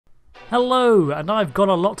Hello, and I've got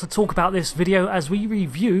a lot to talk about this video as we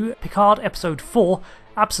review Picard Episode 4,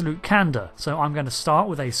 Absolute Candor, so I'm going to start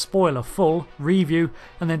with a spoiler-full review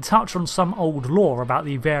and then touch on some old lore about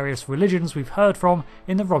the various religions we've heard from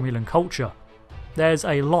in the Romulan culture. There's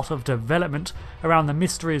a lot of development around the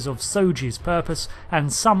mysteries of Soji's purpose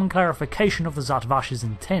and some clarification of the Zhat Vash's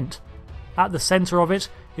intent. At the centre of it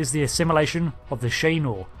is the assimilation of the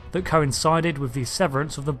Candor that coincided with the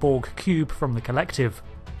severance of the Borg cube from the collective.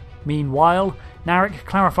 Meanwhile, Narek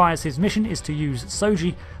clarifies his mission is to use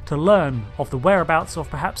Soji to learn of the whereabouts of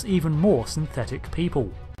perhaps even more synthetic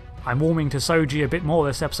people. I'm warming to Soji a bit more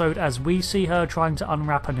this episode as we see her trying to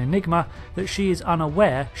unwrap an enigma that she is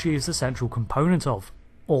unaware she is the central component of.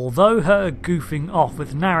 Although her goofing off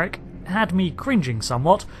with Narek had me cringing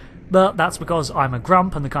somewhat, but that's because I'm a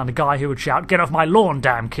grump and the kind of guy who would shout, "Get off my lawn,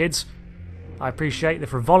 damn kids!" I appreciate the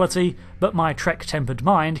frivolity, but my Trek-tempered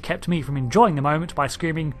mind kept me from enjoying the moment by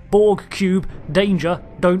screaming, "Borg cube, danger,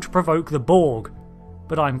 don't provoke the Borg."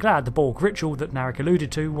 But I'm glad the Borg ritual that Narek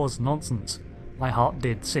alluded to was nonsense. My heart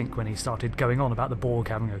did sink when he started going on about the Borg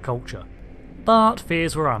having a culture. But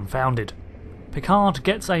fears were unfounded. Picard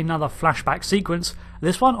gets another flashback sequence,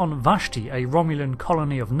 this one on Vashti, a Romulan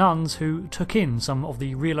colony of nuns who took in some of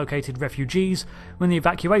the relocated refugees when the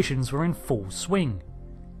evacuations were in full swing.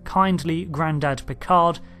 Kindly Grandad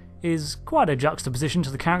Picard is quite a juxtaposition to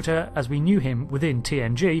the character as we knew him within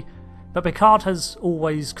TNG, but Picard has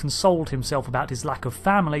always consoled himself about his lack of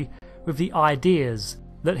family with the ideas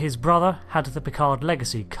that his brother had the Picard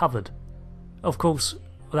legacy covered. Of course,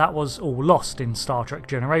 that was all lost in Star Trek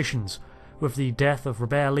Generations, with the death of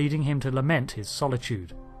Robert leading him to lament his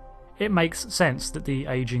solitude. It makes sense that the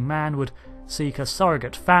ageing man would seek a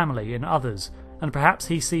surrogate family in others, and perhaps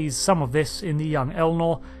he sees some of this in the young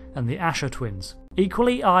Elnor and the Asher twins.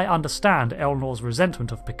 Equally, I understand Elnor's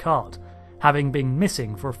resentment of Picard, having been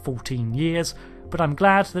missing for 14 years, but I'm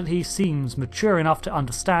glad that he seems mature enough to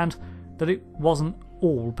understand that it wasn't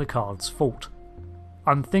all Picard's fault.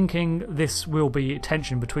 I'm thinking this will be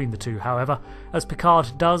tension between the two, however, as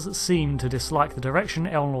Picard does seem to dislike the direction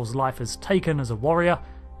Elnor's life has taken as a warrior,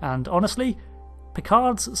 and honestly,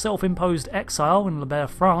 Picard's self-imposed exile in Le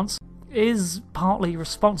France is partly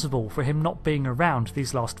responsible for him not being around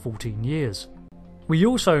these last 14 years. We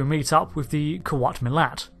also meet up with the Qowat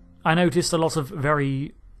Milat. I noticed a lot of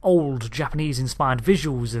very old Japanese-inspired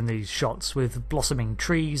visuals in these shots, with blossoming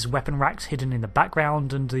trees, weapon racks hidden in the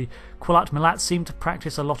background, and the Qowat Milat seem to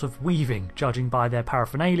practice a lot of weaving, judging by their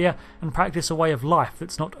paraphernalia, and practice a way of life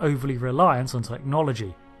that's not overly reliant on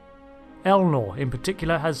technology. Elnor, in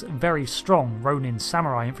particular, has very strong Ronin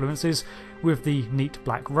samurai influences, with the neat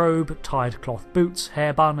black robe, tied cloth boots,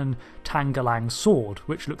 hairbun, and Tangalang sword,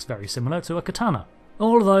 which looks very similar to a katana.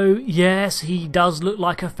 Although, yes, he does look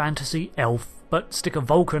like a fantasy elf, but stick a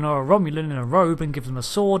Vulcan or a Romulan in a robe and give them a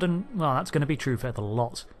sword and, well, that's going to be true for the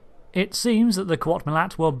lot. It seems that the Qowat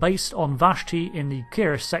Milat were based on Vashti in the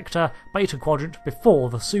Kyrus sector Beta Quadrant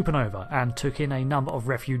before the supernova, and took in a number of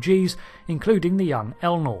refugees, including the young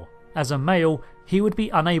Elnor. As a male, he would be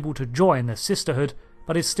unable to join the Sisterhood,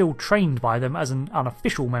 but is still trained by them as an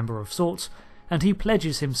unofficial member of sorts, and he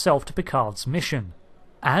pledges himself to Picard's mission.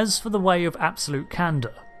 As for the Way of Absolute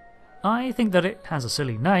Candor, I think that it has a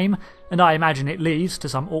silly name, and I imagine it leads to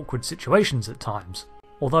some awkward situations at times.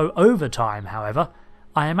 Although over time, however,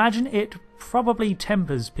 I imagine it probably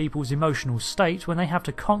tempers people's emotional state when they have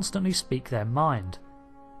to constantly speak their mind.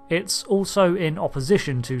 It's also in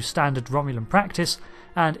opposition to standard Romulan practice,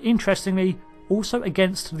 and interestingly, also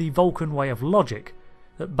against the Vulcan way of logic,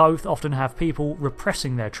 that both often have people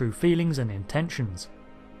repressing their true feelings and intentions.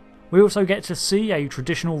 We also get to see a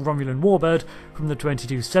traditional Romulan warbird from the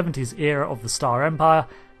 2270s era of the Star Empire,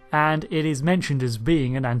 and it is mentioned as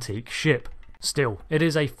being an antique ship. Still, it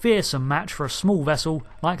is a fearsome match for a small vessel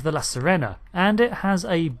like the La Sirena, and it has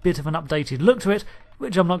a bit of an updated look to it,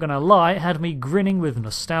 which I'm not going to lie, had me grinning with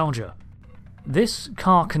nostalgia. This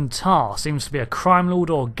Candor seems to be a crime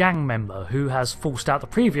lord or gang member who has forced out the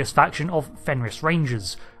previous faction of Fenris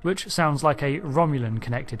Rangers, which sounds like a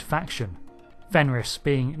Romulan-connected faction. Fenris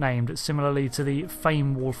being named similarly to the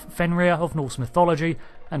Fame Wolf Fenrir of Norse mythology,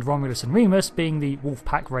 and Romulus and Remus being the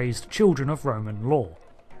wolf-pack-raised children of Roman lore.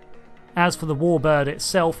 As for the warbird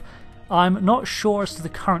itself, I'm not sure as to the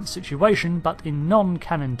current situation, but in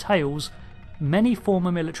non-canon tales, many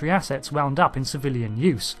former military assets wound up in civilian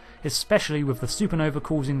use, especially with the supernova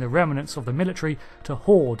causing the remnants of the military to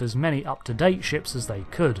hoard as many up-to-date ships as they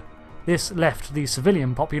could. This left the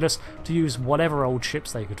civilian populace to use whatever old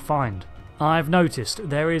ships they could find. I've noticed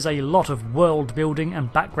there is a lot of world building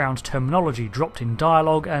and background terminology dropped in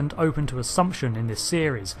dialogue and open to assumption in this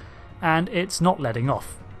series, and it's not letting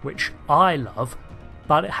off. which I love,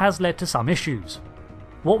 but it has led to some issues.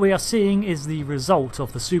 What we are seeing is the result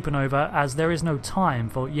of the supernova, as there is no time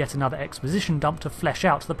for yet another exposition dump to flesh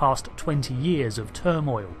out the past 20 years of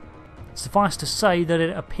turmoil. Suffice to say that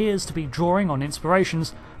it appears to be drawing on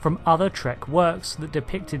inspirations from other Trek works that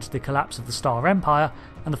depicted the collapse of the Star Empire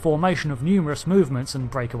and the formation of numerous movements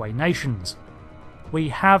and breakaway nations. We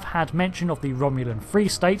have had mention of the Romulan Free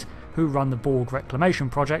State, who run the Borg Reclamation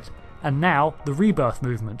Project, and now the Rebirth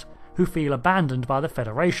Movement, who feel abandoned by the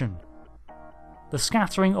Federation. The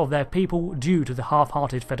scattering of their people due to the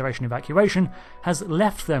half-hearted Federation evacuation has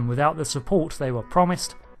left them without the support they were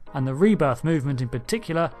promised, and the Rebirth Movement in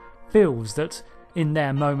particular feels that, in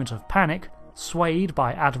their moment of panic, swayed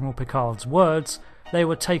by Admiral Picard's words, they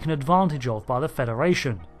were taken advantage of by the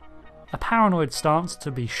Federation. A paranoid stance,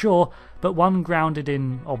 to be sure, but one grounded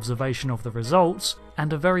in observation of the results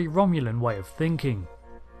and a very Romulan way of thinking.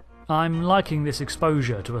 I'm liking this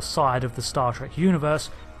exposure to a side of the Star Trek universe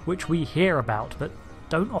which we hear about but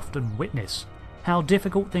don't often witness. How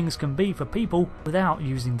difficult things can be for people without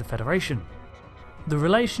using the Federation. The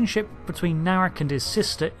relationship between Narek and his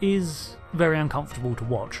sister is very uncomfortable to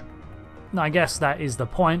watch. I guess that is the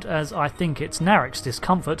point, as I think it's Narek's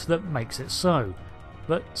discomfort that makes it so.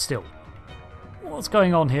 But still. What's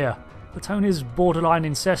going on here? The tone is borderline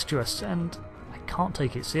incestuous, and I can't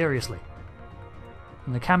take it seriously.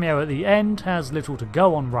 And the cameo at the end has little to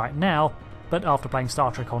go on right now, but after playing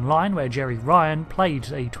Star Trek Online, where Jerry Ryan played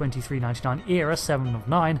a 2399 era 7 of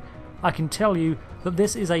 9, I can tell you that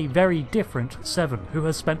this is a very different Seven who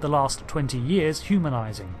has spent the last 20 years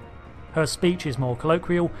humanising. Her speech is more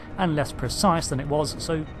colloquial and less precise than it was,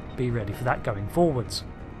 so be ready for that going forwards.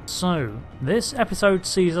 So, this episode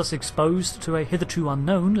sees us exposed to a hitherto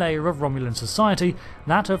unknown layer of Romulan society,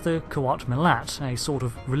 that of the Qowat Milat, a sort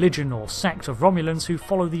of religion or sect of Romulans who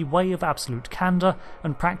follow the way of absolute candor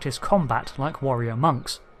and practice combat like warrior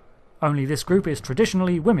monks. Only this group is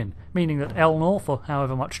traditionally women, meaning that Elnor, for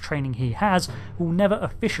however much training he has, will never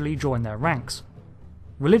officially join their ranks.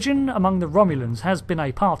 Religion among the Romulans has been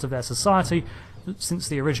a part of their society since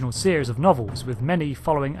the original series of novels, with many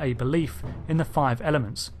following a belief in the 5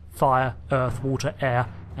 elements: fire, earth, water, air,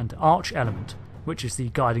 and arch element, which is the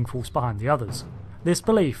guiding force behind the others. This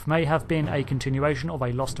belief may have been a continuation of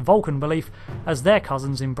a lost Vulcan belief, as their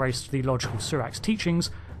cousins embraced the logical Surak's teachings,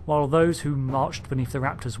 while those who marched beneath the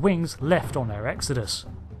Raptor's wings left on their exodus.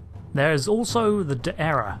 There is also the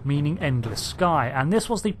D'Era, meaning endless sky, and this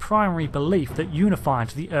was the primary belief that unified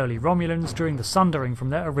the early Romulans during the sundering from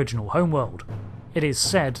their original homeworld. It is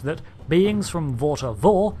said that beings from Vorta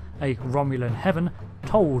Vor, a Romulan heaven,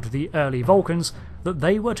 told the early Vulcans that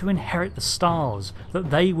they were to inherit the stars, that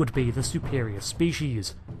they would be the superior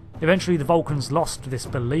species. Eventually the Vulcans lost this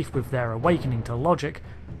belief with their awakening to logic,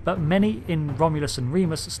 but many in Romulus and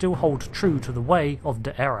Remus still hold true to the way of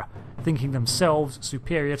D'Era, thinking themselves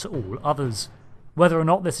superior to all others. Whether or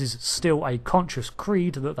not this is still a conscious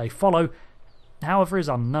creed that they follow, however, is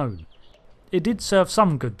unknown. It did serve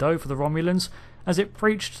some good though for the Romulans, as it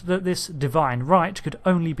preached that this divine right could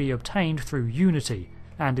only be obtained through unity,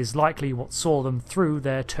 and is likely what saw them through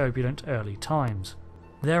their turbulent early times.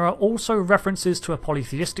 There are also references to a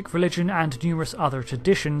polytheistic religion and numerous other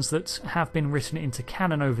traditions that have been written into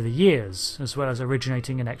canon over the years, as well as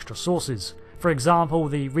originating in extra sources. For example,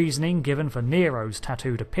 the reasoning given for Nero's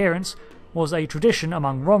tattooed appearance was a tradition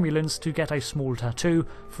among Romulans to get a small tattoo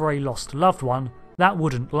for a lost loved one that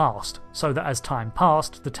wouldn't last, so that as time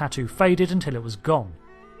passed, the tattoo faded until it was gone.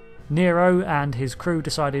 Nero and his crew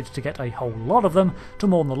decided to get a whole lot of them to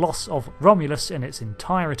mourn the loss of Romulus in its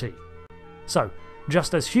entirety. So,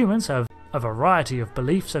 just as humans have a variety of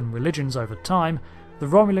beliefs and religions over time, the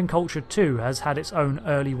Romulan culture too has had its own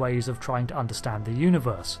early ways of trying to understand the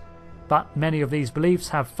universe. But many of these beliefs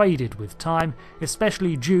have faded with time,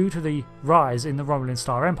 especially due to the rise in the Romulan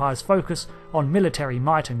Star Empire's focus on military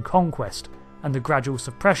might and conquest, and the gradual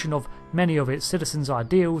suppression of many of its citizens'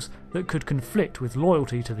 ideals that could conflict with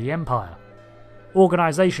loyalty to the Empire.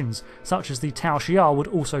 Organisations such as the Tau Shiar would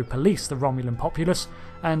also police the Romulan populace,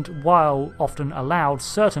 and while often allowed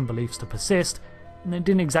certain beliefs to persist, they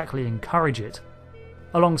didn't exactly encourage it.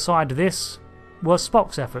 Alongside this were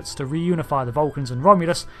Spock's efforts to reunify the Vulcans and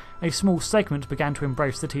Romulus. A small segment began to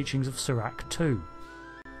embrace the teachings of Surak too.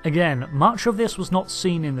 Again, much of this was not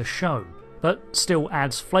seen in the show, but still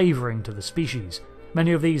adds flavouring to the species.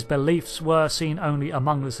 Many of these beliefs were seen only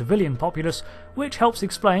among the civilian populace, which helps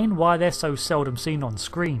explain why they're so seldom seen on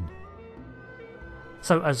screen.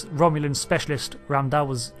 So, as Romulan specialist Ramda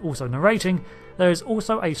was also narrating, there is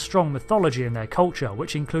also a strong mythology in their culture,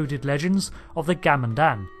 which included legends of the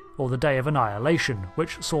Gamandan, or the Day of Annihilation,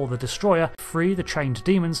 which saw the Destroyer free the chained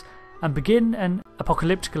demons and begin an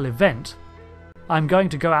apocalyptical event. I'm going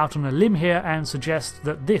to go out on a limb here and suggest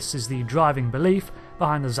that this is the driving belief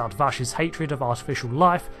behind the Zadvash's hatred of artificial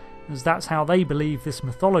life, as that's how they believe this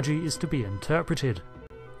mythology is to be interpreted.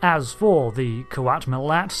 As for the Kuat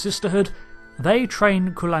Milat Sisterhood, they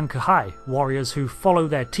train Kulan-Kahai, warriors who follow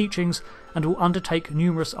their teachings and will undertake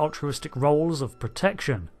numerous altruistic roles of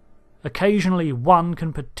protection. Occasionally one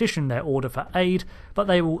can petition their order for aid, but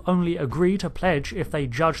they will only agree to pledge if they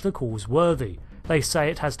judge the cause worthy. They say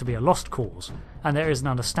it has to be a lost cause, and there is an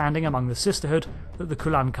understanding among the Sisterhood that the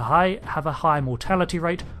Kulan-Kahai have a high mortality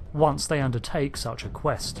rate once they undertake such a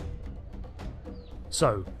quest.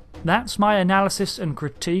 So, that's my analysis and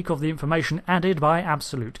critique of the information added by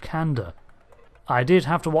Absolute Candor. I did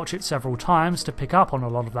have to watch it several times to pick up on a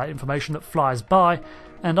lot of that information that flies by,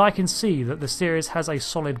 and I can see that the series has a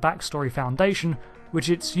solid backstory foundation which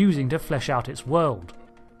it's using to flesh out its world.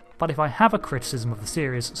 But if I have a criticism of the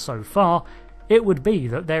series so far, it would be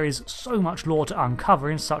that there is so much lore to uncover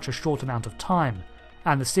in such a short amount of time,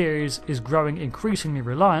 and the series is growing increasingly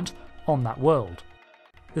reliant on that world.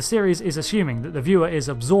 The series is assuming that the viewer is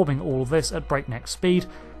absorbing all of this at breakneck speed,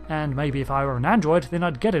 and maybe if I were an android then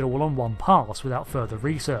I'd get it all on one pass without further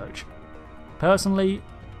research. Personally,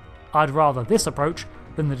 I'd rather this approach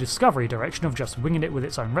than the Discovery direction of just winging it with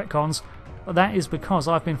its own retcons, but that is because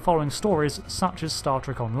I've been following stories such as Star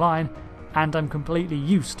Trek Online, and I'm completely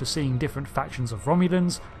used to seeing different factions of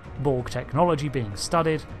Romulans, Borg technology being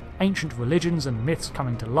studied, ancient religions and myths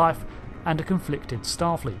coming to life, and a conflicted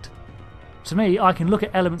Starfleet. To me, I can look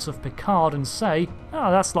at elements of Picard and say,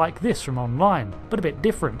 oh, that's like this from Online, but a bit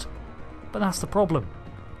different. But that's the problem.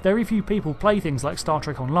 Very few people play things like Star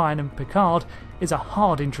Trek Online, and Picard is a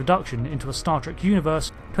hard introduction into a Star Trek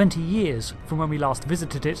universe 20 years from when we last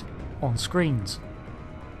visited it on screens.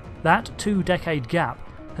 That 2-decade gap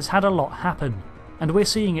has had a lot happen, and we're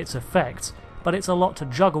seeing its effects, but it's a lot to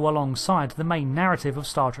juggle alongside the main narrative of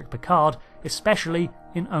Star Trek Picard, especially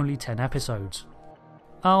in only 10 episodes.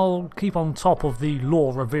 I'll keep on top of the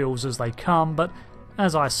lore reveals as they come, but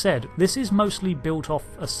as I said, this is mostly built off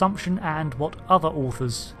assumption and what other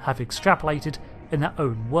authors have extrapolated in their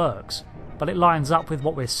own works, but it lines up with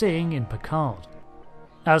what we're seeing in Picard.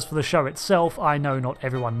 As for the show itself, I know not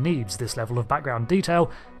everyone needs this level of background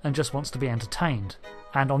detail and just wants to be entertained,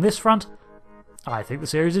 and on this front, I think the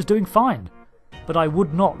series is doing fine, but I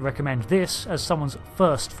would not recommend this as someone's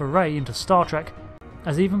first foray into Star Trek,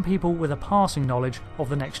 as even people with a passing knowledge of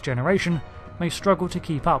the next generation may struggle to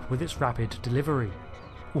keep up with its rapid delivery.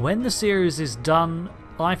 When the series is done,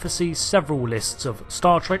 I foresee several lists of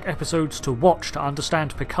Star Trek episodes to watch to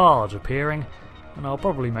understand Picard appearing, and I'll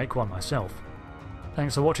probably make one myself.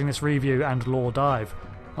 Thanks for watching this review and lore dive.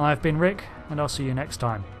 I've been Rick, and I'll see you next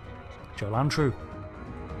time. Jolan True.